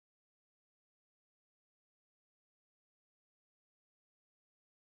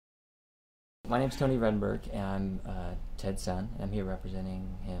My name's Tony Reddenberg, and I'm Ted's son. I'm here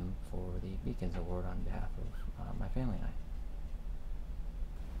representing him for the Beacons Award on behalf of my family and I.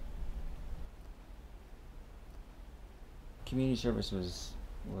 Community service was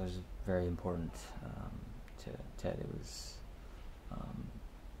very important to Ted. It was, I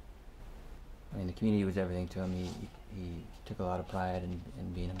mean, the community was everything to him. He took a lot of pride in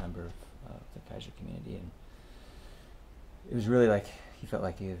being a member of the Kaiser community, and it was really like he felt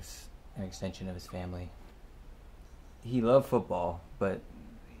like he was an extension of his family. He loved football, but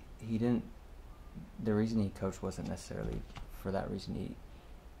he didn't. The reason he coached wasn't necessarily for that reason.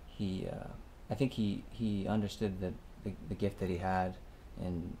 I think he understood that the gift that he had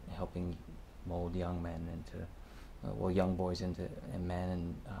in helping mold young men into, young boys into and men,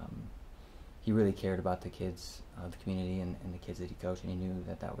 and he really cared about the kids of the community and the kids that he coached, and he knew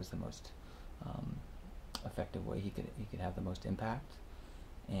that that was the most effective way he could have the most impact,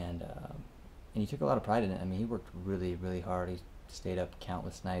 and he took a lot of pride in it. I mean, he worked really hard. He stayed up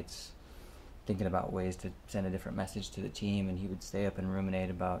countless nights thinking about ways to send a different message to the team, and he would stay up and ruminate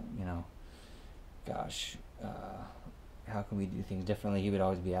about, gosh, how can we do things differently? He would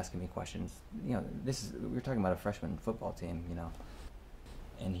always be asking me questions. We're talking about a freshman football team,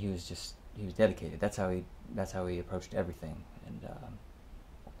 and he was dedicated. That's how he approached everything, and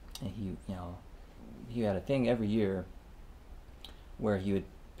he had a thing every year where he would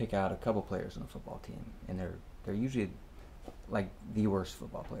pick out a couple players on the football team, and they're usually like the worst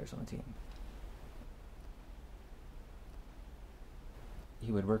football players on the team.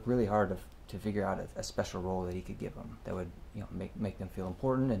 He would work really hard to figure out a special role that he could give them that would make them feel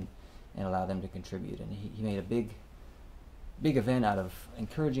important and allow them to contribute. And he made a big event out of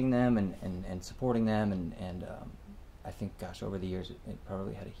encouraging them and supporting them, and I think, gosh, over the years it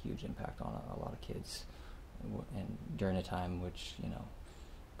probably had a huge impact on a lot of kids, and during a time which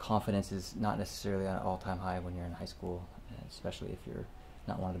confidence is not necessarily at an all-time high when you're in high school, especially if you're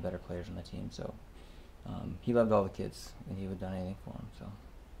not one of the better players on the team. So he loved all the kids, and he would have done anything for them. So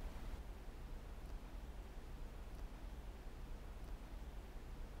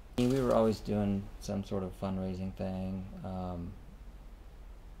we were always doing some sort of fundraising thing. I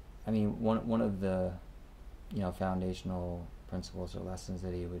mean, one of the foundational principles or lessons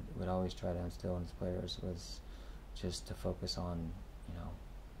that he would always try to instill in his players was just to focus on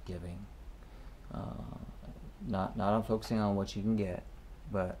giving, not on focusing on what you can get,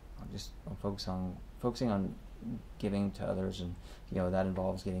 but just focusing on giving to others, and that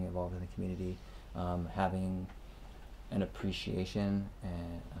involves getting involved in the community, having an appreciation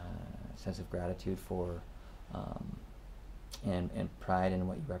and a sense of gratitude for and pride in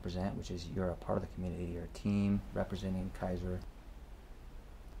what you represent, which is you're a part of the community, you're a team representing Kaiser.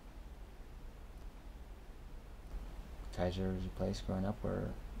 Kaiser is a place growing up where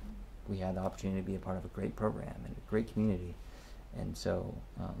we had the opportunity to be a part of a great program and a great community, and so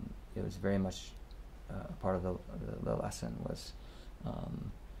it was very much a part of the lesson was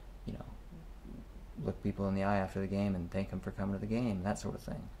look people in the eye after the game and thank them for coming to the game, that sort of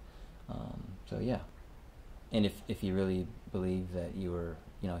thing. So yeah, and if you really believed that you were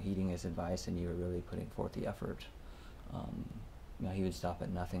heeding his advice and you were really putting forth the effort, he would stop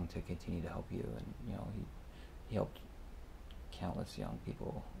at nothing to continue to help you, and he helped countless young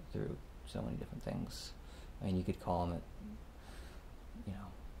people through so many different things. I mean, you could call him at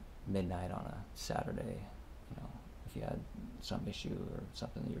midnight on a Saturday, if you had some issue or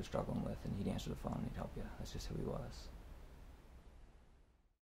something that you were struggling with, and he'd answer the phone and he'd help you. That's just who he was.